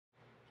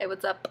Hey,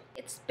 what's up?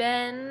 It's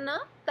been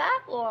not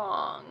that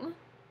long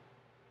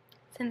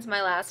since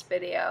my last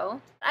video.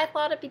 I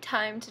thought it'd be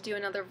time to do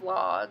another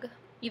vlog,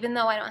 even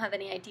though I don't have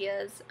any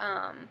ideas.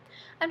 I'm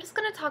just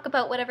gonna talk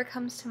about whatever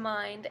comes to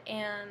mind,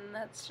 and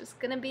that's just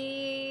gonna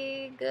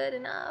be good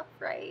enough,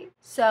 right?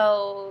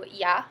 So,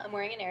 yeah, I'm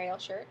wearing an Ariel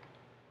shirt,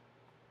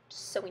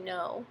 just so we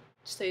know.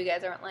 Just so you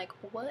guys aren't like,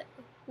 what?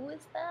 Who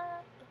is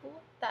that?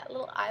 That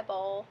little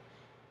eyeball.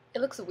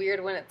 It looks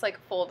weird when it's like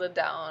folded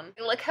down.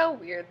 Look how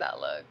weird that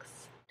looks.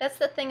 That's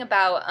the thing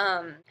about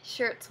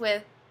shirts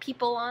with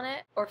people on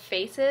it or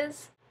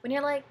faces. When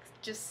you're like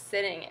just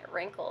sitting, it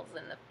wrinkles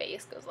and the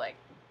face goes like.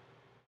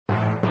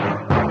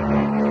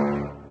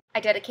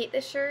 I dedicate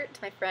this shirt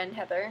to my friend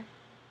Heather.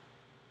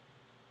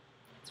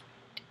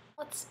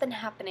 What's been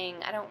happening?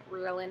 I don't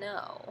really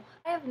know.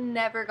 I have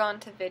never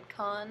gone to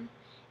VidCon,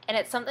 and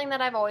it's something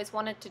that I've always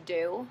wanted to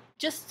do,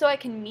 just so I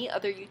can meet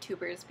other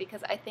YouTubers,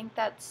 because I think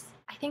that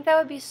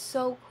would be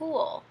so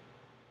cool.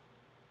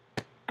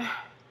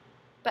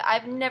 But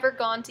I've never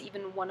gone to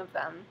even one of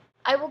them.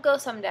 I will go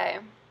someday.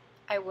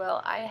 I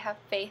will. I have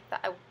faith that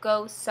I will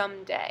go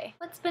someday.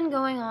 What's been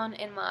going on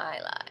in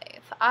my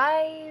life?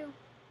 I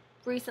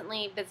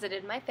recently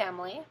visited my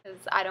family because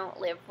I don't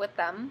live with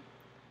them.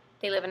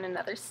 They live in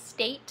another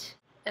state,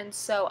 and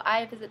so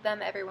I visit them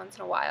every once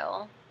in a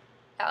while,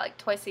 like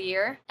twice a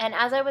year. And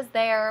as I was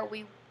there,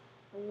 we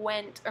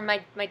went, or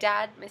my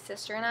dad, my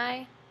sister, and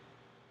I,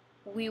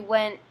 we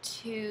went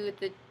to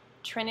the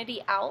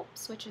Trinity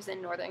Alps, which is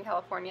in Northern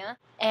California,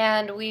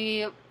 and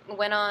we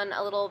went on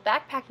a little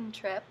backpacking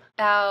trip,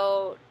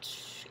 about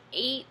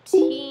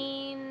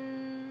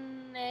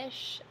 18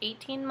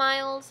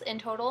 miles in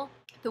total.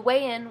 The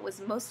way in was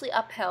mostly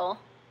uphill,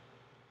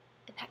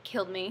 and that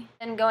killed me.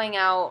 And going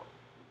out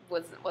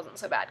wasn't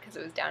so bad because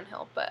it was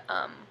downhill, but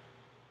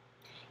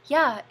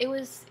yeah, it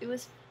was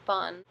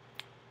fun.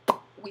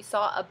 We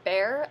saw a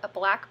bear, a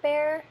black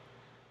bear,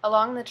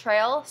 along the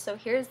trail. So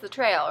here's the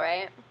trail,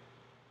 right?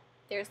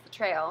 There's the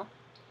trail.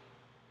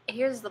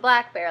 Here's the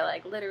black bear,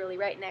 like literally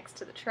right next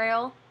to the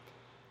trail.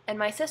 And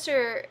my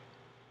sister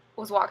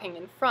was walking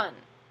in front.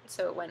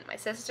 So it went my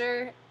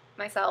sister,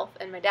 myself,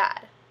 and my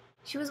dad.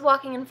 She was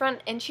walking in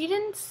front and she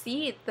didn't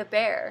see the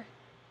bear.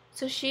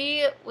 So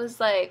she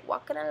was like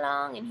walking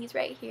along and he's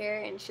right here,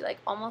 and she like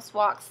almost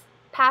walks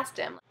past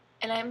him.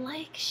 And I'm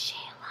like,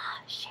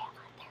 Shayla,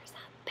 there's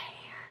that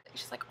bear.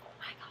 She's like, oh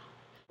my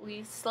God.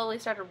 We slowly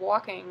started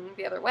walking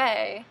the other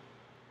way.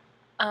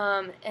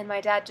 And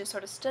my dad just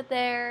sort of stood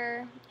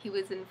there. He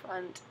was in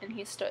front, and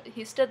he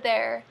stood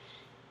there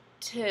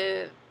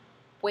to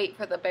wait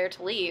for the bear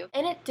to leave.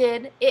 And it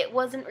did. It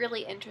wasn't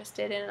really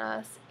interested in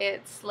us.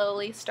 It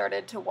slowly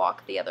started to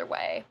walk the other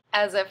way,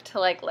 as if to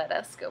like let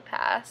us go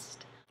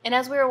past. And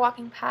as we were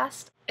walking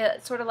past,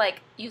 it sort of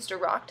like used a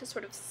rock to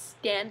sort of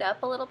stand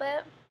up a little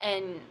bit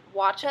and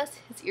watch us.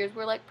 His ears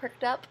were like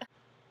perked up.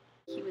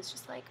 He was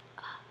just like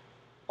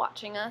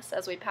watching us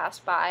as we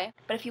passed by.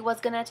 But if he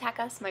was gonna attack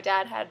us, my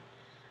dad had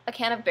a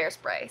can of bear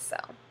spray, so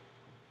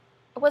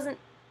I wasn't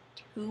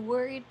too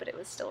worried, but it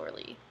was still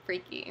really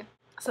freaky.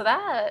 So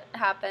that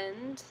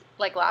happened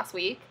like last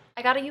week.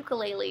 I got a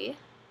ukulele.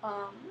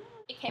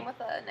 It came with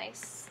a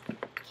nice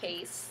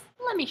case.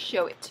 Let me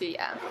show it to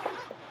ya.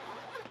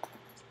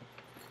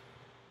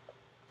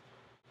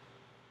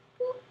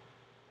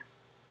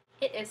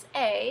 It is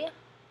a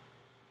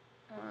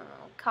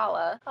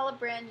Kala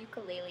brand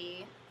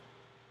ukulele.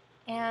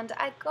 And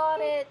I got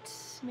it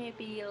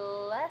maybe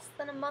less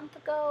than a month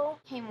ago.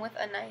 Came with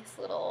a nice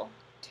little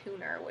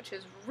tuner, which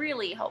is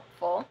really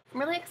helpful. I'm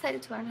really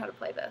excited to learn how to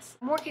play this.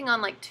 I'm working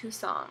on like 2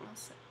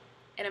 songs,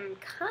 and I'm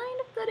kind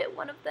of good at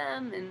one of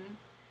them and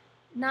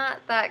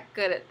not that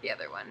good at the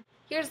other one.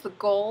 Here's the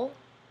goal,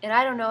 and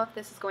I don't know if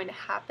this is going to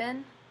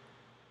happen,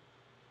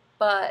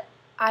 but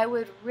I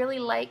would really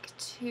like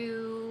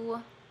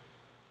to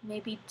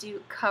maybe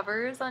do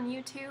covers on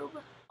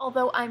YouTube.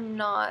 Although I'm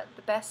not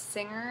the best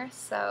singer,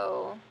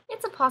 so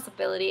it's a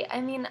possibility. I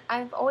mean,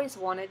 I've always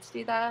wanted to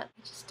do that.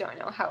 I just don't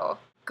know how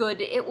good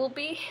it will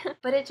be.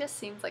 But it just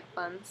seems like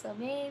fun, so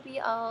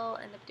maybe I'll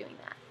end up doing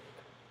that.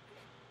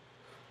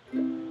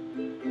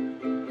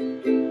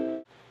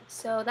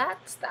 So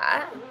that's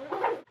that.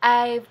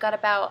 I've got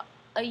about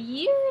a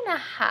year and a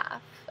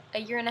half,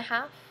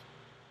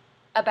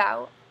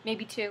 about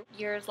maybe 2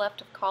 years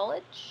left of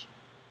college.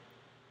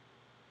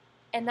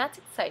 And that's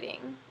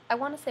exciting. I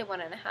want to say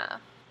 1.5.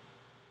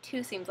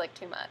 2 seems like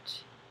too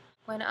much.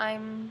 When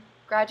I'm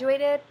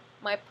graduated,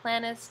 my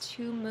plan is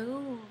to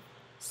move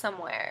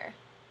somewhere.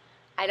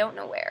 I don't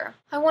know where.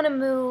 I want to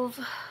move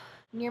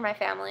near my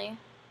family.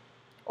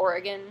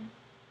 Oregon.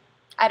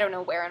 I don't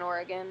know where in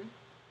Oregon.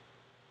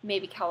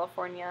 Maybe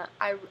California.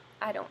 I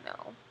don't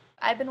know.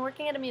 I've been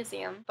working at a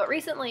museum, but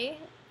recently,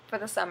 for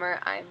the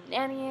summer, I'm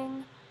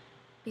nannying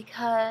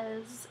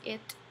because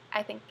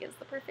I think is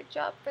the perfect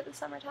job for the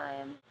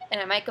summertime. And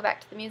I might go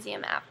back to the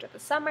museum after the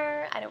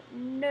summer. I don't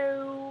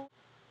know.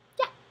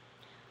 Yeah.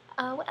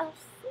 What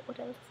else?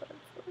 I'm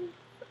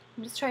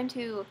just trying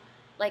to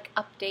like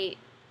update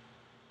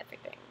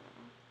everything.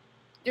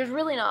 There's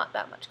really not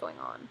that much going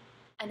on.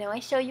 I know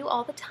I show you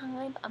all the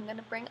time, but I'm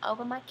gonna bring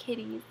over my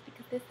kitties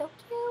because they're so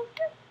cute.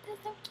 They're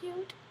so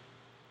cute.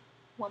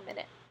 1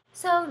 minute.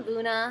 So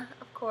Luna,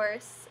 of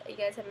course, you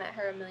guys have met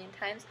her a million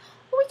times.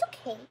 Oh, it's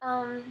okay.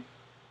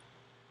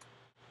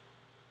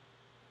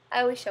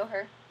 I always show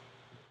her.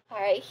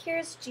 Alright,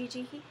 here's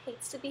Gigi. He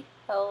hates to be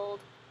held.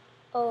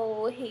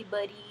 Oh, hey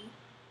buddy.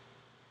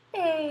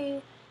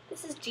 Hey,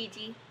 this is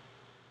Gigi.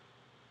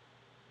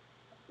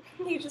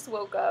 He just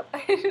woke up.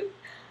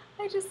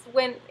 I just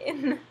went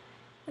in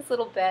his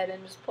little bed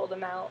and just pulled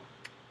him out.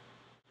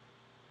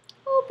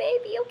 Oh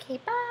baby, okay,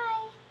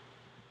 bye.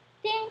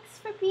 Thanks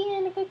for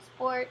being a good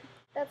sport.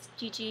 That's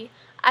Gigi.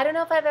 I don't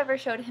know if I've ever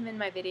showed him in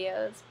my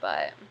videos,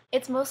 but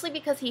it's mostly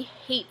because he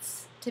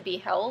hates to be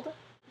held.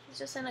 He's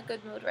just in a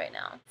good mood right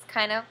now. He's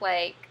kind of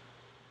like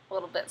a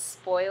little bit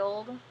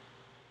spoiled,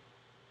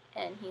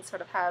 and he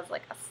sort of has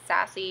like a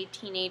sassy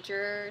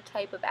teenager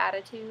type of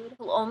attitude.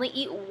 He'll only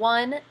eat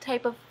one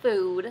type of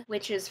food,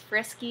 which is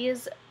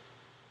Friskies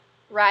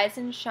Rise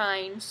and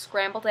Shine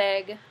scrambled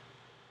egg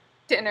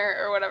dinner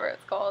or whatever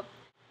it's called.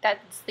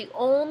 That's the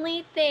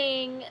only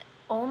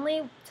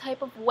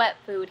type of wet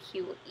food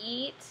he will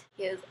eat.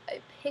 He is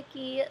a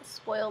picky,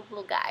 spoiled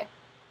little guy.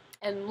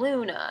 And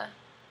Luna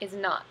is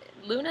not.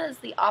 Luna is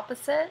the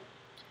opposite.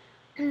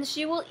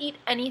 She will eat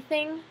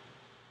anything.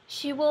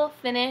 She will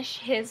finish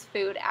his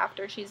food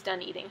after she's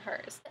done eating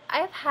hers.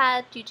 I've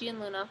had Gigi and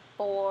Luna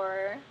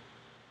for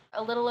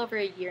a little over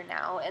a year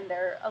now, and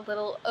they're a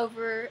little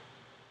over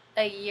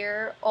a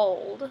year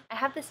old. I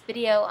have this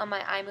video on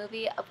my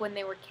iMovie of when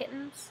they were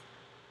kittens,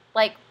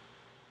 like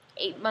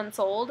 8 months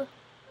old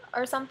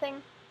or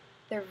something.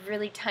 They're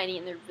really tiny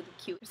and they're really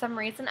cute. For some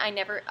reason, I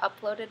never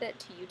uploaded it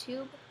to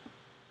YouTube.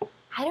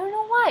 I don't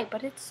know why,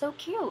 but it's so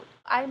cute.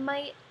 I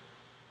might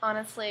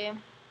honestly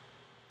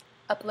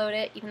upload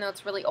it even though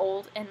it's really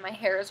old and my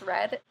hair is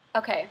red.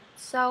 Okay,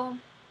 so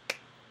I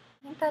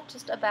think that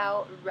just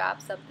about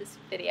wraps up this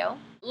video.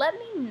 Let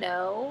me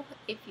know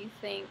if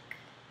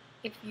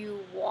you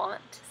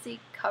want to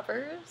see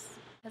covers,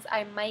 because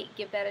I might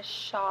give that a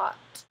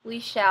shot. We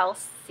shall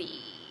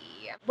see.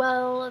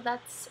 Well,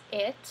 that's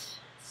it.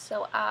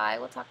 So I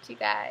will talk to you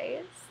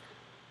guys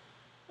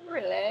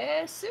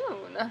really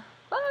soon.